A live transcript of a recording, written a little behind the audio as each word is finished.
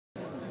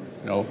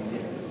No.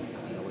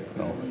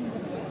 No.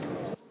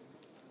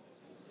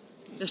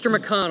 Mr.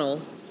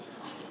 McConnell.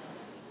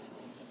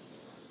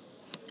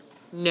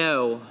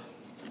 No.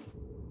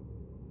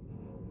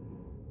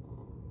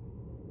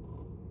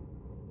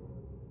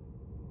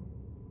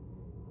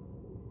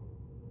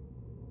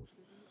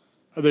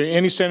 Are there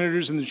any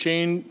senators in the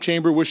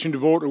chamber wishing to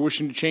vote or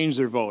wishing to change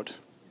their vote?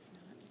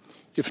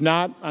 If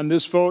not, on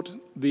this vote,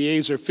 the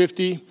ayes are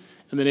 50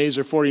 and the nays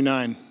are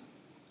 49.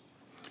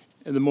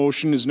 And the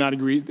motion is not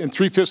agreed. And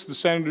 3/5 of the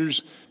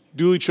senators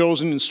duly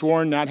chosen and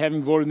sworn not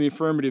having voted in the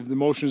affirmative, the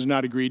motion is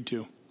not agreed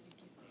to.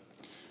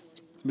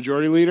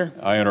 Majority Leader?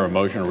 I enter a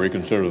motion to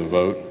reconsider the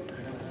vote.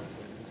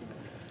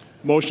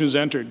 Motion is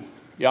entered.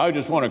 Yeah, I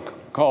just want to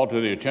call to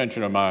the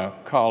attention of my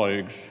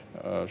colleagues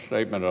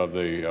statement of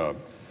the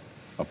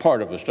a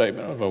part of the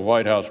statement of a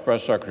White House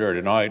press secretary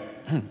tonight,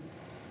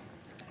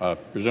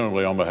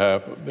 presumably on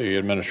behalf of the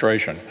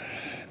administration,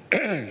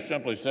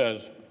 simply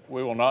says,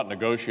 "We will not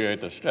negotiate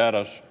the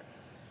status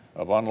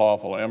of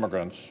unlawful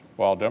immigrants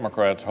while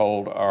Democrats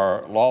hold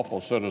our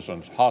lawful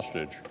citizens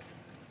hostage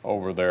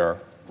over their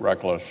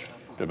reckless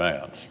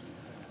demands."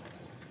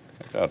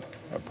 That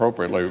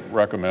appropriately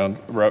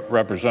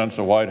represents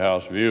the White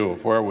House view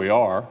of where we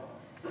are.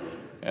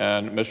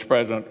 And, Mr.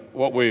 President,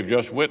 what we've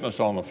just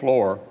witnessed on the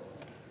floor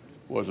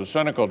was a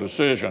cynical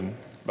decision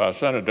by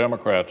Senate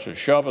Democrats to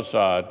shove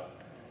aside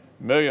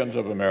millions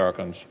of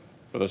Americans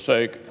for the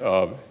sake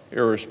of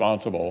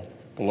irresponsible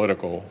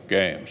political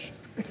games.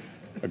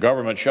 A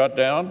government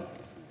shutdown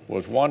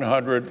was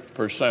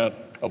 100%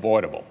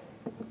 avoidable,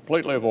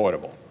 completely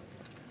avoidable.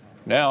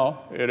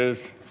 Now it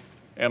is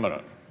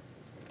imminent,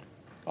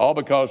 all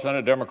because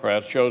Senate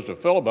Democrats chose to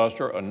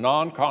filibuster a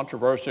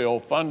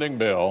non-controversial funding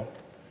bill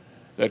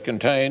that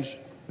contains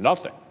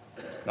nothing,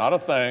 not a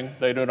thing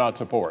they do not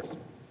support.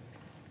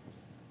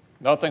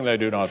 Nothing they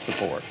do not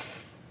support.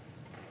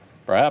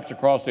 Perhaps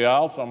across the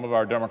aisle, some of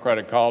our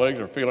Democratic colleagues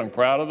are feeling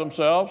proud of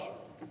themselves,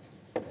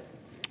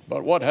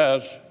 but what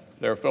has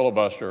their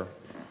filibuster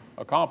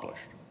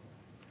accomplished?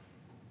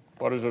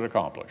 What has it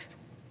accomplished?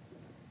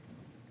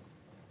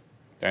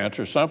 The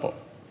answer is simple: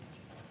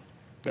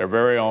 their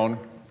very own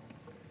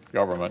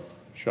government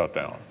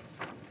shutdown.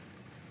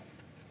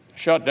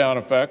 Shutdown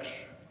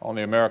effects on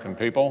the American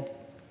people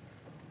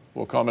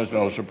will come as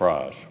no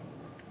surprise.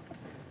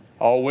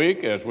 All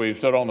week, as we've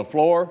stood on the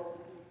floor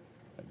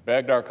and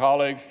begged our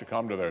colleagues to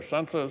come to their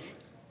senses,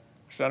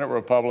 Senate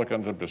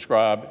Republicans have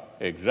described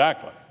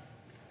exactly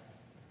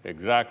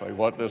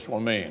what this will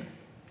mean.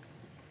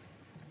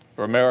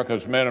 For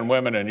America's men and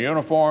women in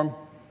uniform,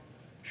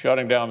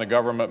 shutting down the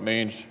government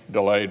means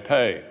delayed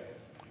pay.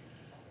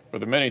 For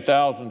the many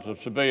thousands of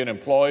civilian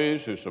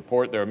employees who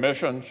support their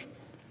missions,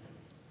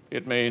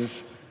 it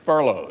means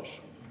furloughs.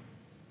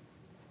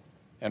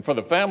 And for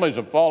the families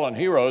of fallen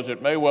heroes, it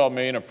may well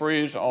mean a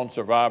freeze on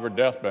survivor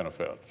death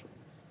benefits.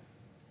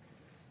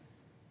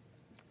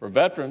 For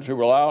veterans who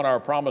rely on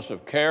our promise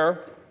of care,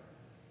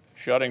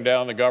 shutting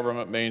down the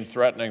government means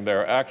threatening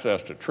their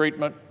access to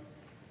treatment.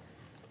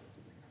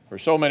 For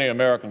so many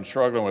Americans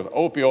struggling with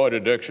opioid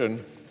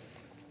addiction,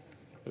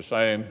 the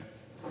same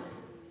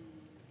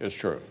is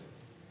true.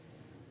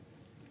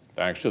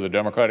 Thanks to the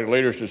Democratic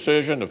leader's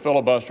decision to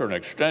filibuster an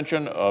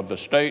extension of the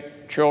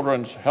state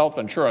children's health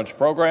insurance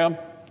program,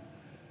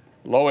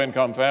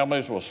 low-income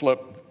families will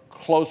slip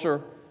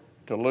closer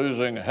to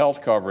losing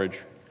health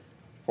coverage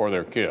for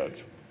their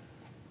kids.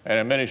 And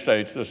in many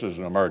states, this is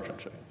an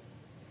emergency.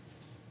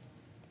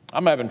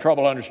 I'm having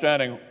trouble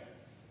understanding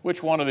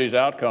which one of these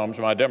outcomes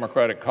my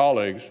Democratic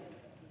colleagues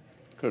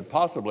could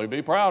possibly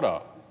be proud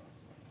of.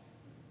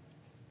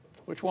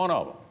 Which one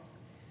of them?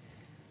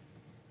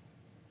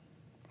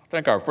 I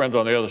think our friends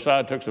on the other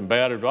side took some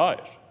bad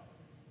advice.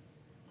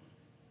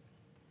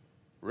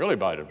 Really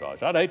bad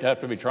advice. I'd hate to have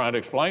to be trying to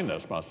explain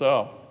this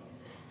myself.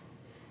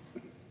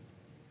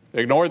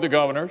 They ignored the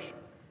governors,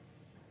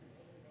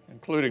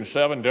 including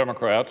 7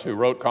 Democrats who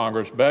wrote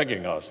Congress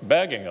begging us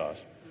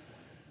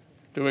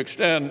to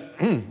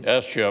extend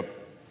S-chip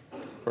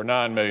for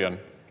 9 million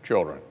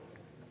children.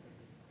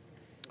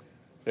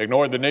 They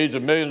ignored the needs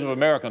of millions of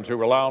Americans who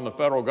rely on the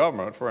federal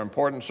government for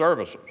important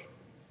services.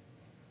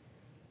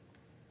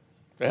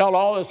 They held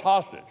all this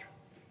hostage,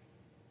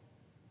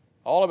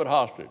 all of it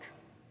hostage,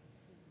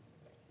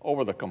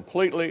 over the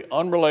completely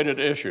unrelated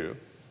issue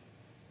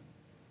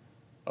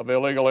of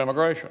illegal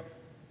immigration.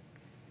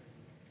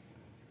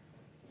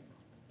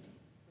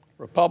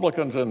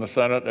 Republicans in the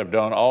Senate have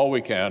done all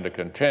we can to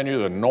continue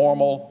the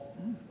normal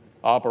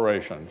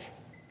operations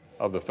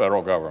of the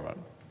federal government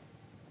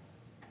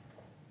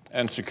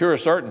and secure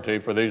certainty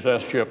for these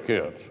S-chip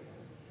kids.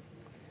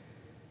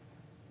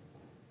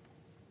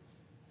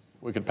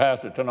 We could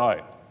pass it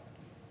tonight.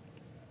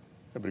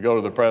 It would go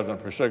to the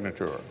president for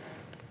signature.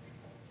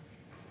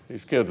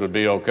 These kids would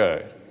be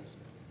okay.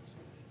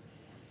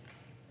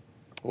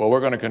 Well, we're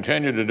going to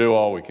continue to do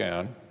all we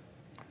can.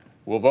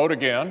 We'll vote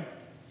again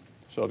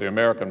so the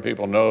American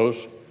people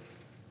knows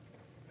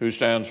who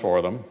stands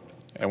for them.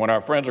 And when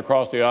our friends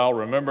across the aisle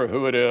remember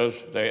who it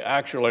is they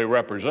actually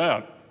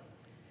represent,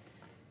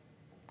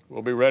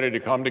 will be ready to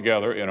come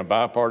together in a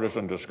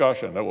bipartisan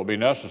discussion that will be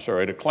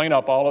necessary to clean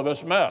up all of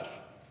this mess.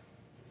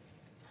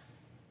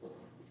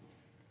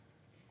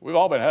 We've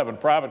all been having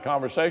private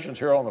conversations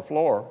here on the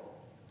floor.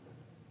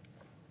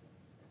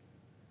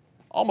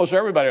 Almost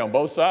everybody on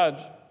both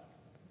sides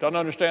doesn't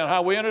understand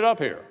how we ended up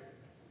here,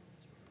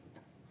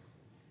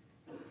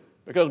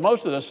 because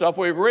most of this stuff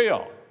we agree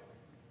on.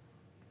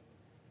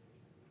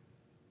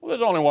 Well,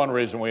 there's only one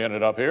reason we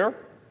ended up here: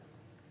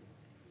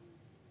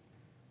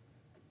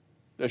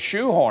 the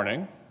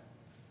shoehorning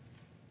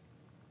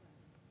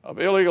of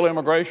illegal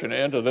immigration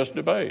into this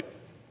debate.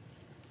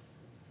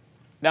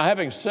 Now,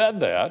 having said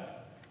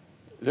that,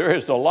 there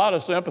is a lot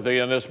of sympathy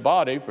in this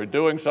body for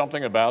doing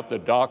something about the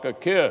DACA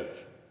kids.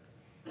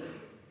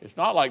 It's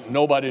not like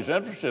nobody's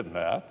interested in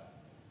that.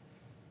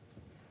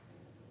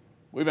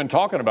 We've been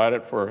talking about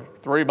it for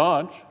 3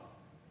 months.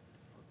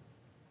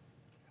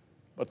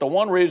 But the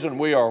one reason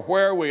we are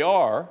where we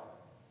are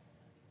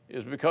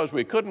is because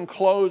we couldn't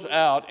close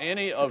out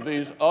any of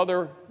these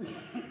other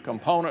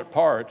component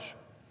parts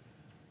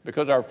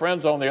because our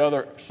friends on the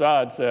other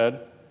side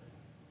said,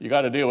 you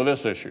got to deal with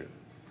this issue.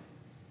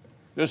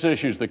 This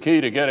issue is the key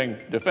to getting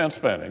defense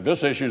spending.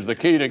 This issue is the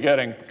key to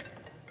getting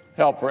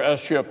help for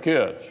S-chip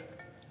kids,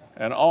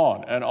 and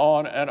on and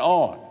on and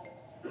on.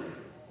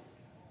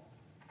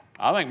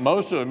 I think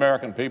most of the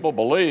American people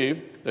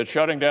believe that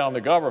shutting down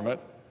the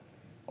government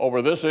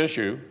over this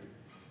issue,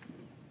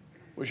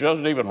 which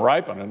doesn't even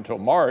ripen until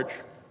March,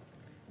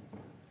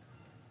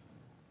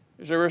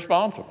 is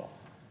irresponsible.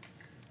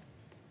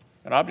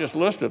 And I've just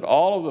listed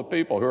all of the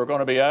people who are going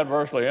to be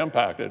adversely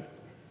impacted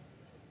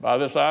by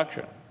this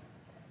action.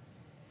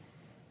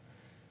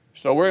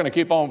 So we're going to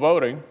keep on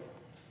voting,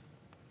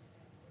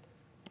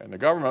 and the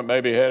government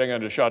may be heading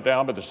into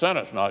shutdown, but the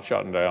Senate's not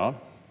shutting down.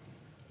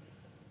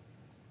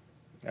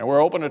 And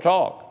we're open to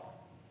talk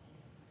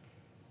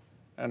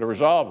and to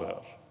resolve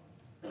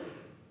this.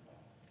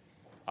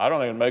 I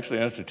don't think it makes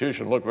the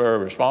institution look very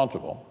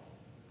responsible.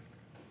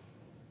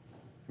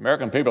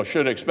 American people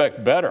should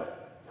expect better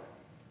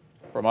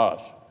from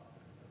us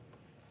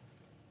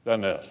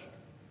than this.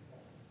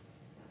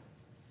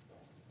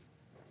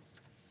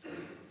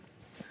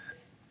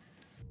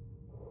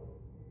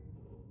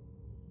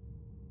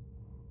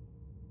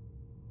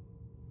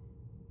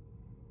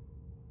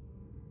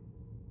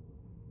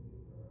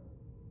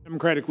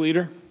 Democratic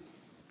leader.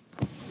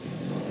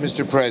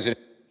 Mr. President,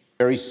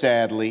 very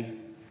sadly,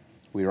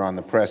 we are on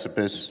the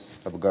precipice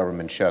of a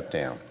government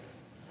shutdown.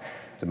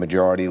 The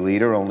majority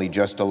leader only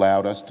just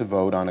allowed us to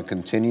vote on a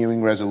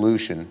continuing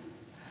resolution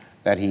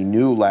that he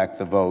knew lacked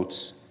the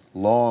votes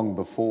long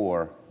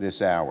before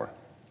this hour.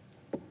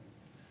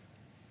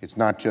 It's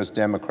not just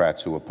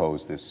Democrats who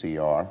oppose this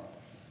CR.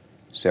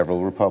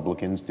 Several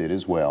Republicans did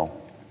as well.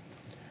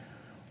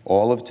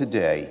 All of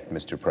today,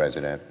 Mr.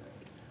 President,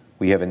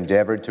 we have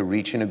endeavored to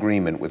reach an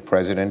agreement with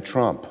President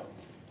Trump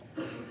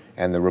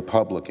and the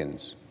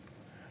Republicans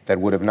that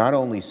would have not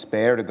only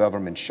spared a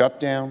government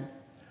shutdown,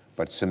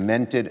 but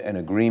cemented an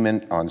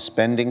agreement on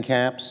spending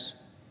caps,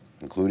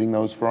 including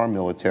those for our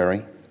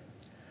military,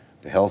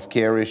 the health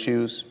care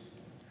issues,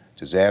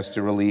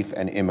 disaster relief,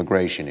 and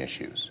immigration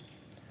issues.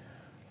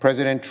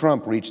 President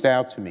Trump reached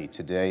out to me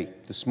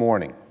this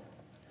morning,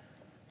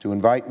 to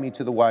invite me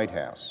to the White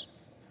House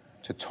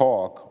to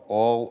talk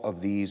all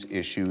of these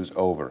issues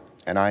over,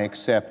 and I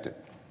accepted.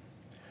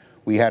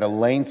 We had a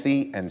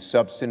lengthy and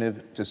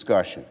substantive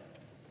discussion.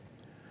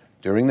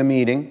 During the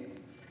meeting,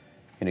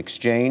 in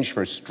exchange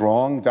for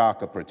strong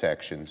DACA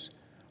protections,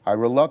 I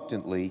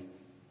reluctantly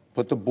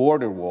put the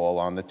border wall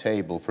on the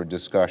table for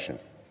discussion.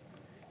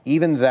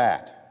 Even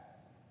that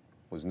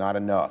was not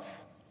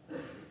enough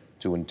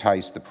to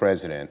entice the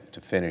president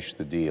to finish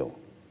the deal.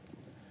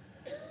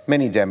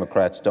 Many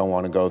Democrats don't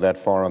want to go that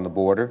far on the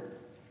border.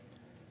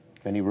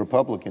 Many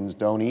Republicans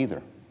don't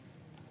either.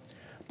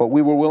 But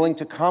we were willing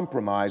to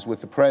compromise with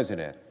the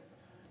president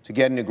to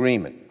get an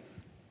agreement.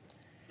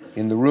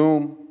 In the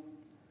room,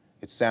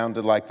 it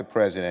sounded like the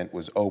president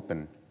was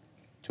open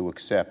to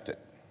accept it.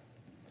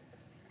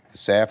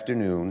 This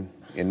afternoon,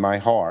 in my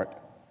heart,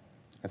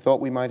 I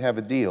thought we might have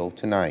a deal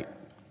tonight.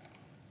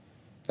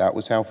 That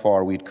was how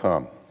far we'd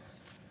come.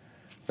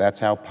 That's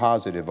how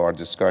positive our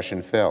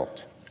discussion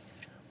felt.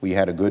 We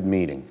had a good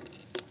meeting.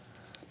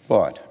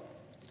 But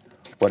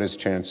what has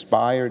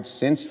transpired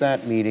since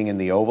that meeting in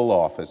the Oval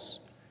Office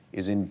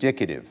is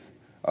indicative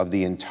of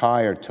the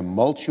entire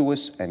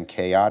tumultuous and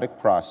chaotic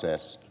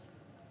process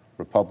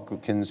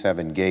Republicans have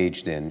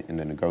engaged in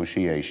the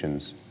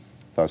negotiations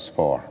thus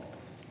far.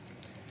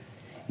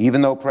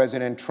 Even though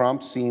President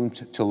Trump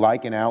seemed to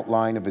like an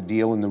outline of a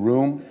deal in the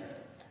room,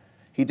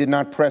 he did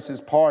not press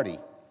his party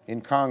in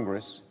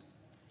Congress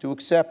to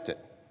accept it.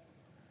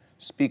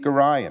 Speaker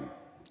Ryan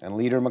and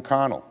Leader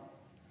McConnell,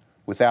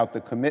 without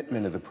the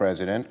commitment of the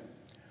president,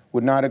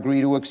 would not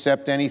agree to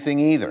accept anything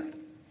either.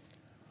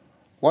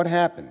 What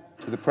happened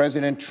to the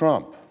President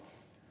Trump,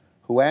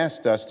 who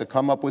asked us to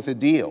come up with a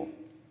deal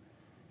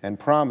and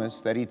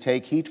promised that he'd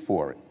take heat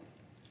for it?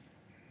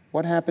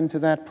 What happened to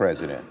that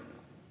president?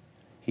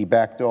 He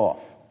backed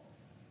off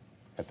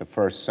at the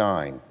first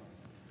sign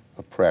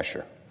of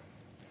pressure.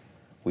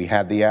 We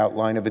had the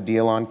outline of a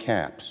deal on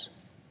caps.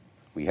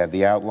 We had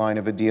the outline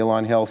of a deal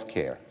on health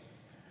care.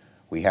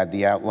 We had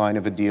the outline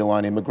of a deal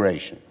on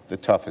immigration, the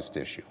toughest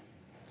issue.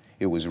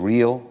 It was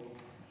real.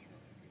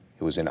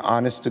 It was an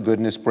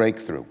honest-to-goodness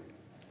breakthrough.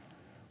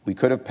 We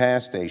could have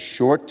passed a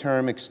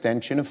short-term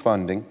extension of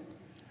funding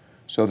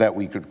so that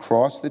we could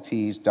cross the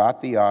T's,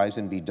 dot the I's,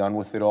 and be done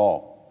with it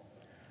all.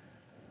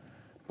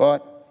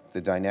 But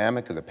the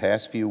dynamic of the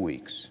past few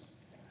weeks,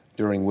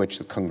 during which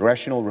the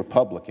congressional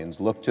Republicans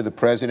looked to the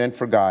President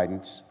for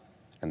guidance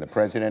and the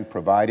President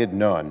provided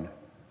none,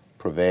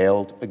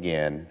 prevailed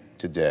again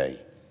today,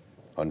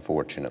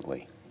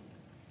 unfortunately.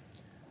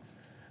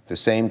 The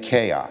same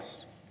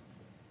chaos,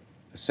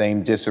 the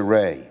same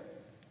disarray,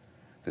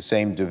 the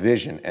same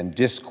division and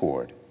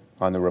discord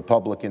on the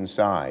Republican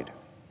side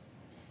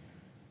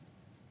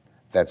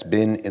that's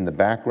been in the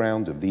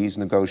background of these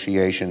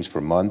negotiations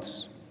for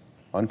months,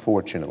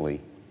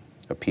 unfortunately,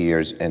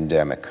 appears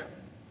endemic.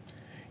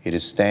 It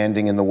is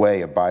standing in the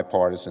way of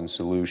bipartisan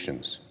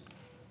solutions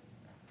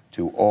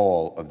to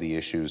all of the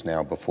issues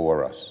now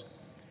before us.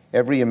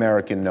 Every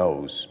American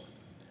knows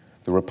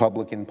the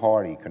Republican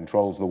Party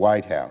controls the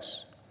White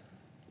House,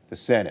 the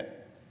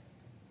Senate,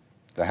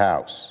 the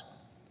House.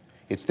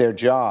 It's their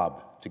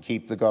job to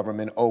keep the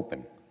government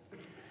open.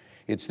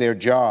 It's their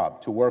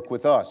job to work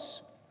with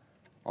us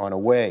on a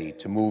way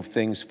to move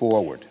things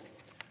forward.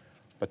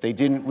 But they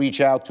didn't reach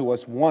out to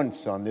us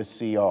once on this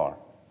CR.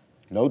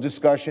 No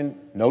discussion,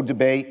 no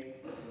debate,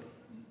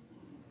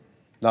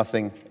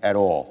 nothing at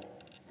all.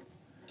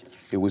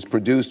 It was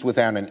produced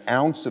without an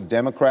ounce of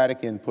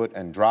Democratic input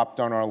and dropped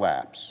on our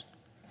laps.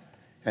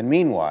 And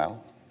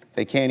meanwhile,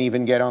 they can't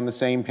even get on the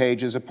same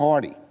page as a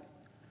party.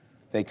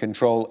 They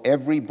control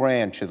every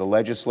branch of the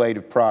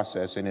legislative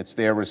process, and it's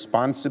their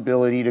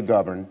responsibility to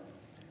govern.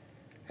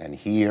 And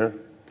here,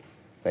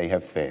 they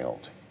have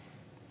failed.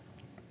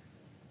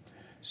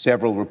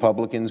 Several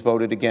Republicans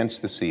voted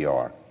against the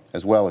CR,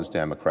 as well as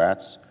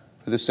Democrats,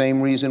 for the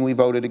same reason we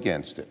voted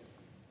against it.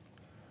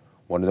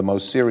 One of the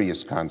most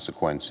serious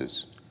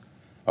consequences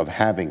of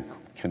having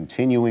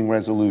continuing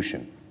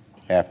resolution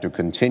after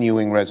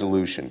continuing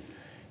resolution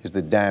is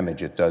the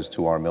damage it does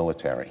to our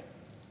military.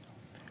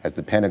 As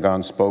the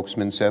Pentagon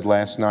spokesman said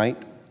last night,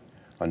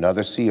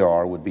 another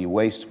CR would be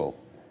wasteful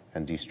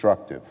and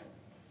destructive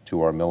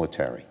to our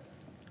military.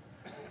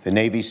 The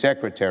Navy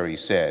Secretary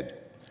said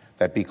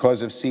that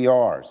because of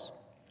CRs,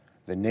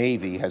 the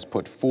Navy has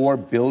put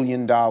 $4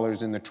 billion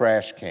in the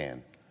trash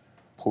can,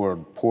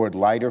 poured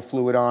lighter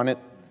fluid on it,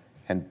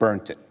 and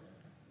burnt it.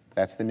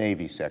 That's the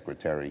Navy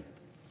Secretary,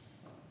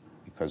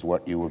 because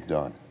what you have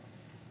done.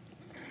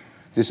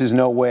 This is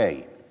no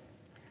way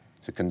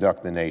to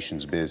conduct the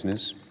nation's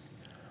business.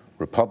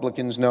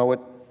 Republicans know it.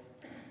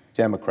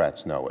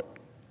 Democrats know it.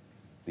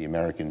 The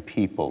American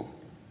people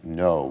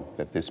know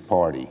that this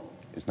party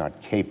is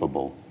not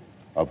capable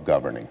of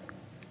governing.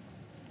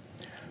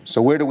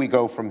 So where do we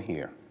go from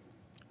here?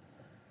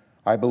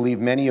 I believe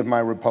many of my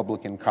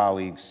Republican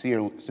colleagues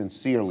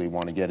sincerely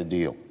want to get a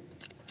deal.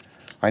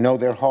 I know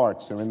their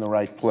hearts are in the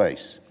right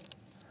place.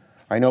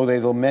 I know they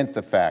lament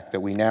the fact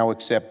that we now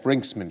accept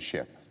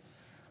brinksmanship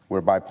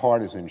where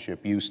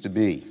bipartisanship used to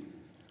be.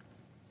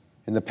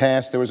 In the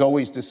past, there was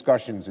always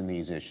discussions in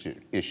these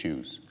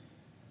issues.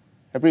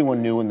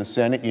 Everyone knew in the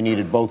Senate you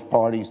needed both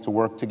parties to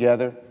work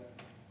together.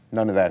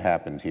 None of that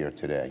happened here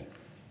today.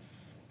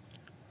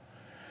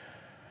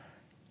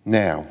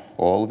 Now,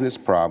 all of this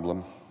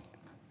problem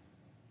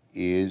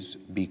is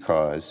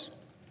because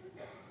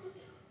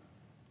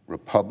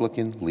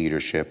Republican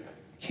leadership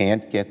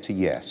can't get to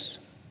yes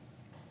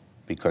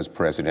because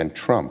President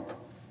Trump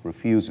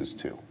refuses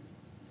to.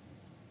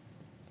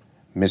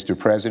 Mr.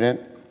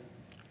 President,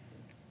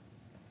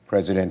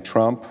 President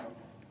Trump,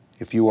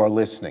 if you are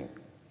listening,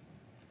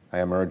 I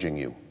am urging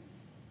you,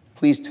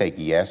 please take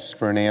yes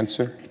for an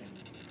answer.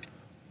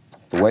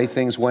 The way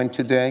things went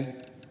today,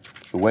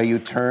 the way you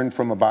turned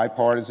from a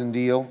bipartisan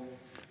deal,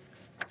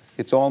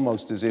 it's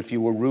almost as if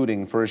you were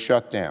rooting for a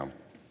shutdown.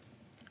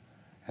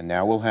 And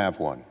now we'll have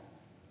one.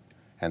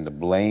 And the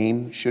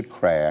blame should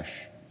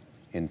crash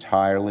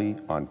entirely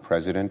on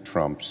President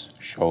Trump's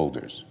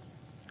shoulders.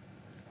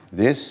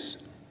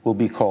 This will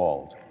be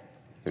called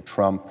the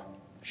Trump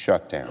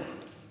shutdown.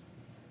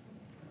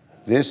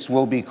 This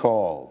will be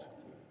called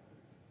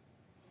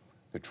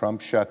the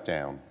Trump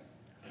shutdown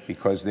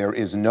because there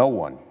is no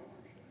one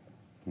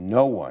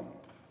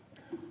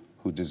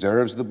who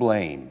deserves the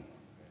blame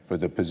for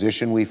the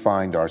position we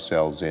find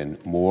ourselves in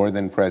more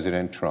than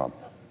President Trump.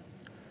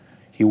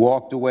 He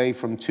walked away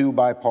from 2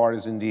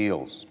 bipartisan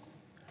deals,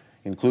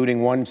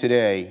 including one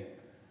today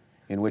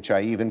in which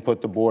I even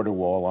put the border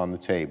wall on the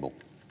table.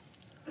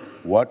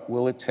 What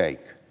will it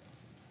take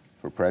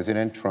for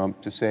President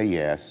Trump to say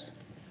yes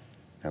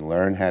and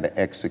learn how to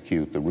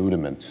execute the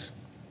rudiments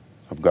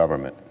of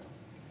government?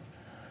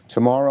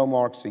 Tomorrow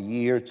marks a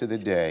year to the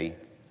day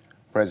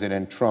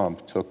President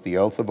Trump took the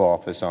oath of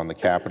office on the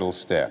Capitol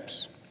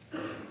steps.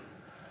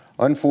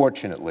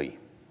 Unfortunately,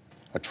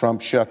 a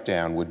Trump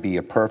shutdown would be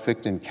a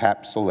perfect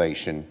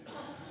encapsulation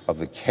of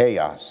the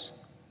chaos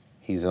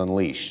he's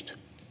unleashed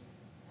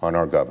on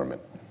our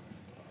government.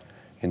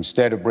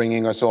 Instead of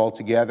bringing us all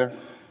together,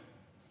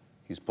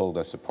 he's pulled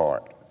us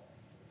apart.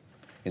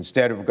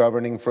 Instead of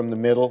governing from the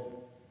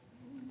middle,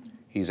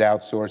 he's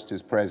outsourced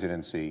his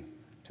presidency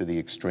to the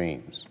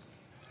extremes.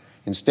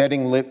 Instead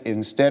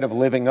of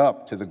living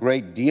up to the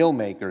great deal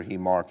maker he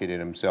marketed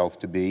himself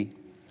to be,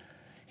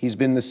 he's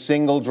been the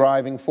single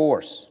driving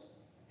force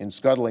in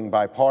scuttling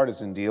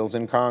bipartisan deals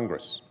in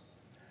Congress.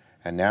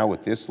 And now,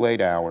 at this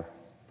late hour,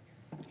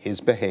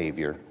 his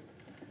behavior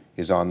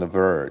is on the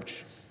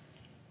verge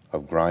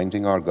of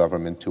grinding our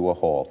government to a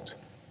halt,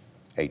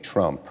 a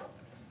Trump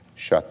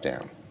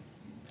shutdown.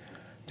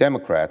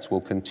 Democrats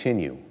will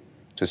continue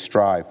to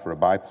strive for a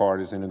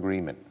bipartisan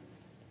agreement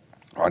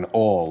on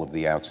all of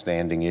the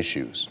outstanding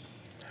issues.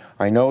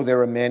 I know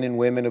there are men and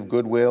women of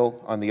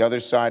goodwill on the other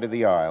side of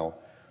the aisle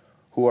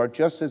who are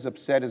just as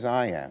upset as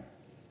I am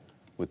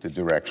with the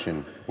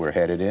direction we're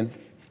headed in.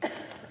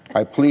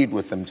 I plead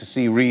with them to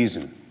see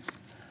reason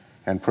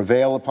and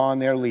prevail upon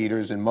their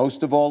leaders, and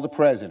most of all the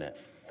President,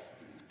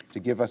 to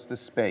give us the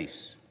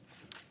space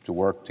to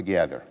work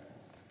together,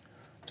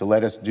 to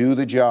let us do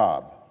the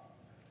job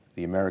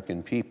the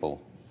American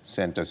people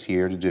sent us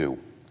here to do.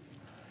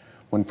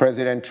 When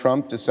President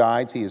Trump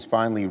decides he is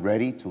finally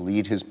ready to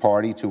lead his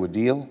party to a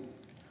deal,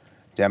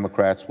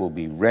 Democrats will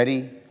be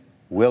ready,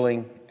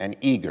 willing, and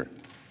eager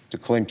to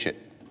clinch it.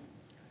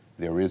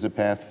 There is a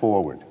path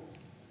forward.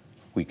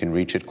 We can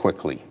reach it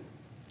quickly.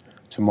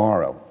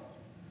 Tomorrow,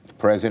 the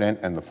President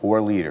and the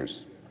four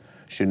leaders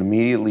should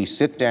immediately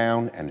sit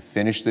down and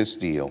finish this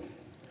deal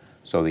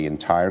so the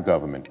entire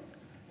government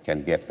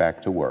can get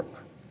back to work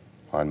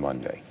on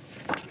Monday.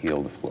 I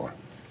yield the floor.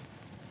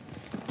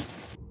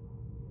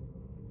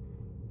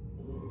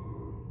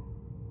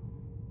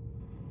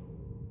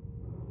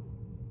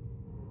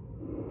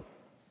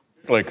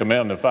 I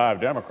commend the 5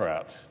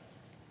 Democrats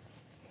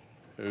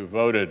who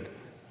voted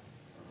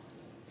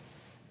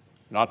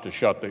not to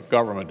shut the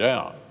government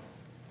down.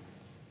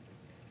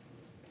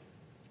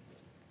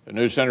 The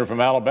new senator from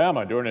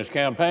Alabama during his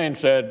campaign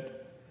said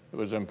it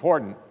was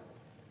important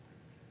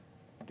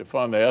to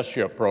fund the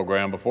S-chip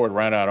program before it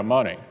ran out of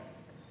money.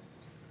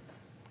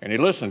 And he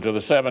listened to the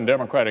 7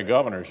 Democratic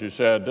governors who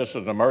said, this is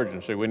an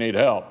emergency, we need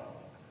help.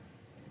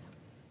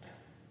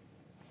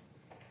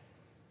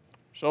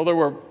 So there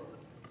were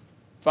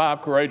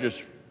 5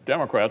 courageous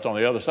Democrats on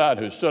the other side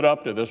who stood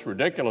up to this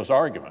ridiculous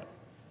argument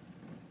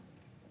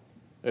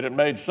that it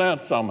made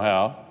sense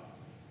somehow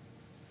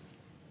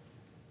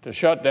to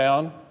shut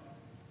down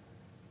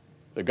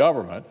the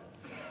government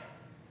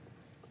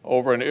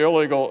over an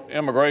illegal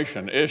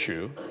immigration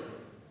issue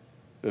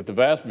that the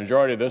vast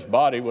majority of this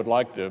body would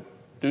like to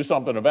do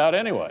something about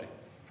anyway.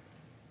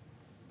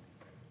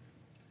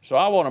 So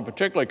I want to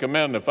particularly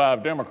commend the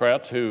 5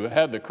 Democrats who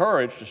had the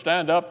courage to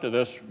stand up to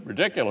this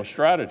ridiculous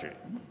strategy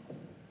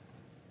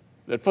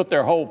that put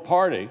their whole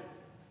party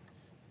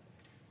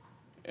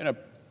in an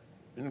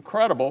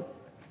incredible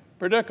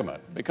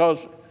predicament.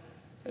 Because,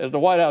 as the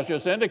White House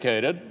just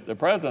indicated, the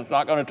president's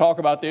not going to talk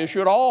about the issue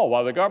at all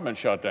while the government's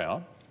shut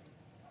down.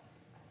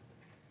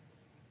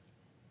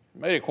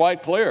 Made it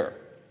quite clear.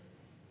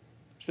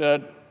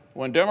 Said,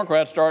 when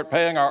Democrats start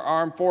paying our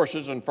armed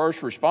forces and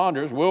first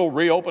responders, we'll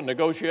reopen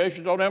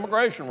negotiations on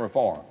immigration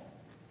reform.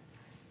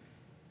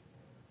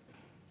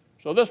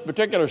 So this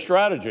particular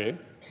strategy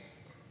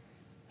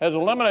has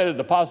eliminated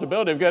the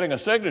possibility of getting a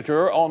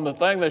signature on the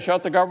thing they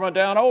shut the government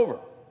down over.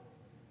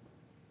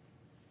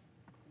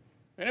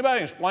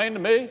 Anybody explain to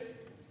me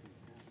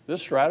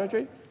this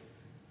strategy?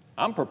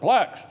 I'm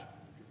perplexed.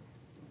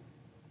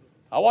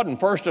 I wasn't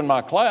first in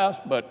my class,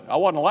 but I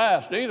wasn't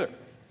last either.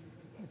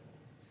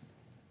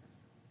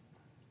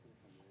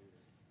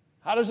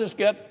 How does this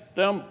get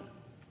them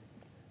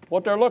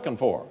what they're looking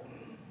for?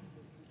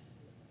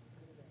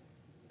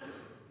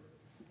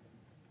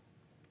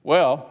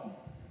 Well,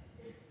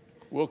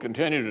 we'll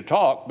continue to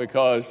talk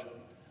because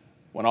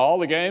when all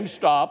the games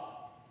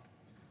stop,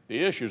 the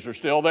issues are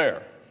still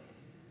there.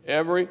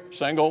 Every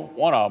single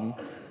one of them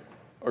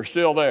are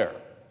still there.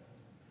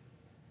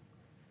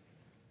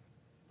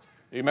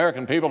 The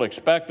American people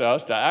expect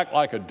us to act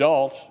like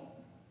adults,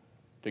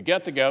 to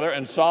get together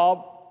and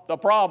solve the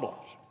problems.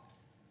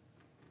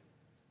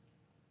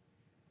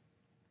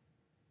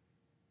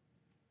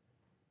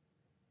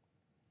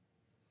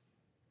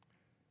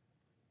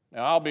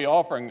 Now, I'll be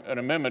offering an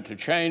amendment to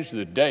change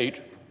the date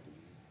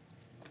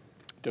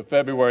to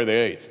February the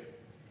 8th.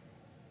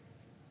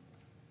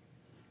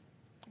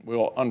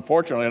 We'll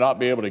unfortunately not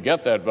be able to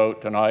get that vote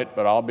tonight,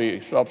 but I'll be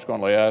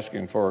subsequently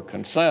asking for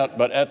consent.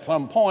 But at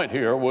some point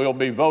here, we'll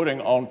be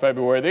voting on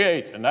February the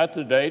 8th, and that's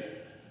the date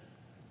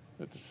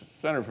that the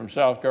senator from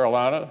South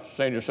Carolina,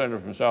 senior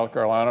senator from South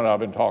Carolina, and I've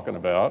been talking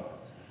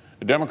about,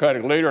 the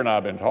Democratic leader and I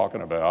have been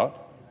talking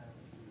about,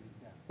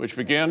 which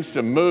begins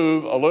to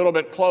move a little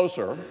bit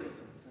closer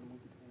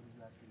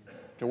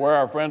to where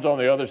our friends on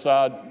the other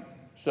side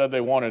said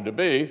they wanted to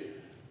be,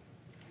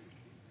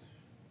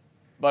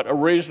 but a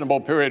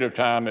reasonable period of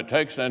time that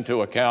takes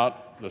into account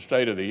the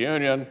State of the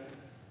Union,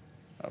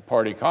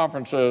 party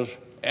conferences,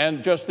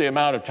 and just the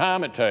amount of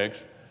time it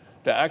takes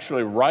to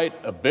actually write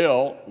a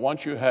bill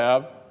once you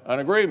have an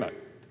agreement.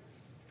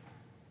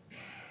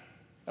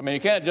 I mean,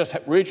 you can't just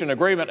reach an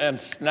agreement and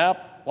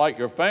snap like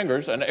your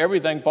fingers and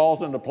everything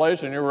falls into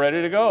place and you're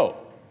ready to go.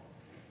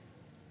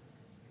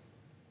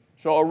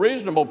 So a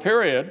reasonable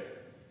period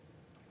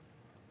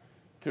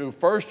to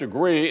first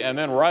agree and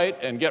then write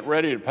and get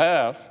ready to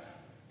pass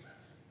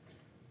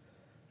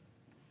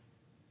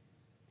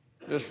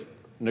this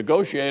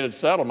negotiated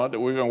settlement that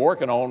we've been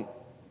working on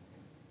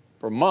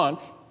for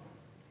months,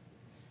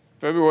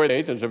 February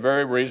 8th is a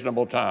very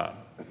reasonable time.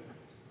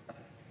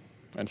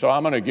 And so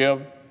I'm going to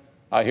give,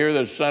 I hear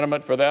there's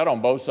sentiment for that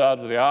on both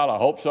sides of the aisle. I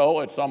hope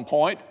so at some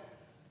point.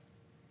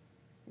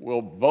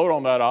 We'll vote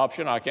on that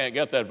option. I can't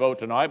get that vote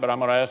tonight, but I'm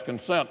going to ask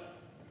consent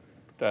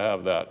to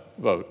have that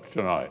vote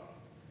tonight.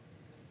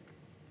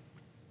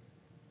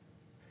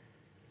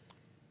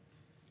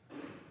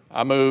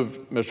 I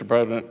move, Mr.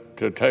 President,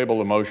 to table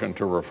the motion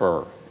to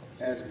refer.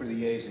 As for the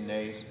yeas and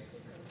nays.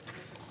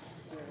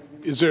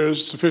 Is there a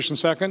sufficient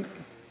second?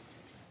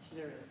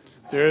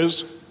 There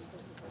is.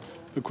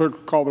 The clerk will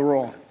call the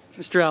roll.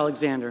 Mr.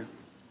 Alexander.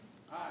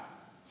 Aye.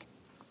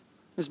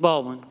 Ms.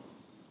 Baldwin.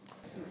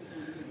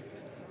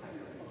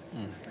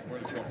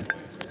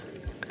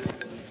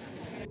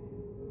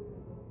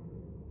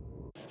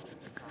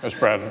 Mr.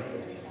 President.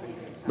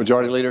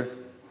 Majority Leader.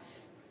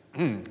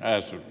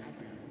 As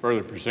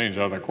further proceedings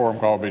on the quorum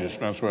call be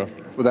dispensed with.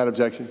 Without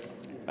objection.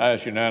 I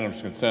ask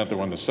unanimous consent that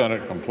when the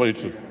Senate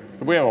completes it,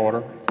 do we have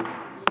order?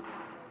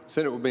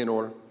 Senate will be in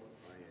order.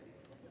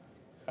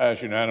 I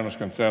ask unanimous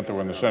consent that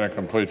when the Senate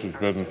completes its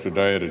business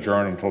today, it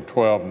adjourn until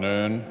 12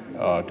 noon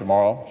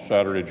tomorrow,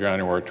 Saturday,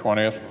 January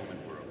 20th.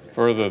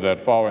 Further,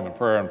 that following the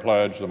prayer and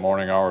pledge, the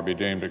morning hour be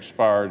deemed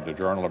expired, the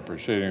journal of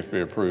proceedings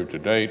be approved to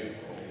date,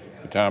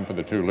 the time for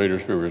the two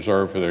leaders be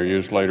reserved for their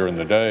use later in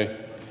the day,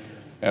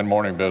 and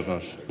morning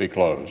business be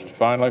closed.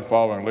 Finally,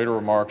 following leader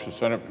remarks, the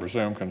Senate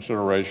resume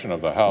consideration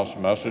of the House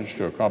message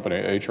to accompany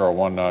H.R.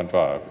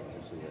 195.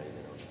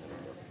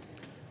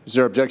 Is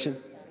there objection?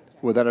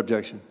 Without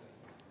objection.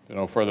 If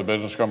no further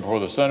business come before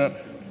the Senate,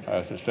 I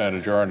ask to stand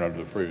adjourned under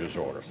the previous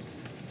order.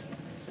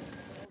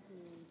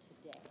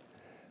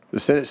 The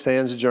Senate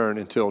stands adjourned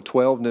until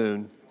 12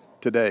 noon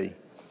today.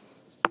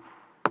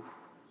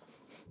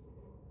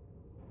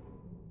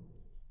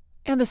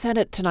 And the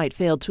Senate tonight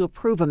failed to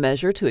approve a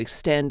measure to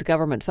extend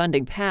government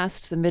funding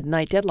past the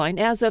midnight deadline.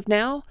 As of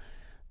now,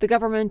 the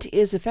government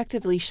is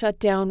effectively shut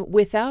down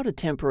without a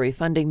temporary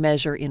funding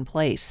measure in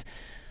place.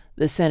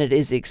 The Senate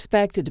is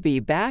expected to be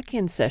back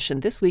in session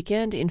this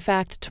weekend, in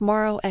fact,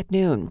 tomorrow at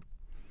noon.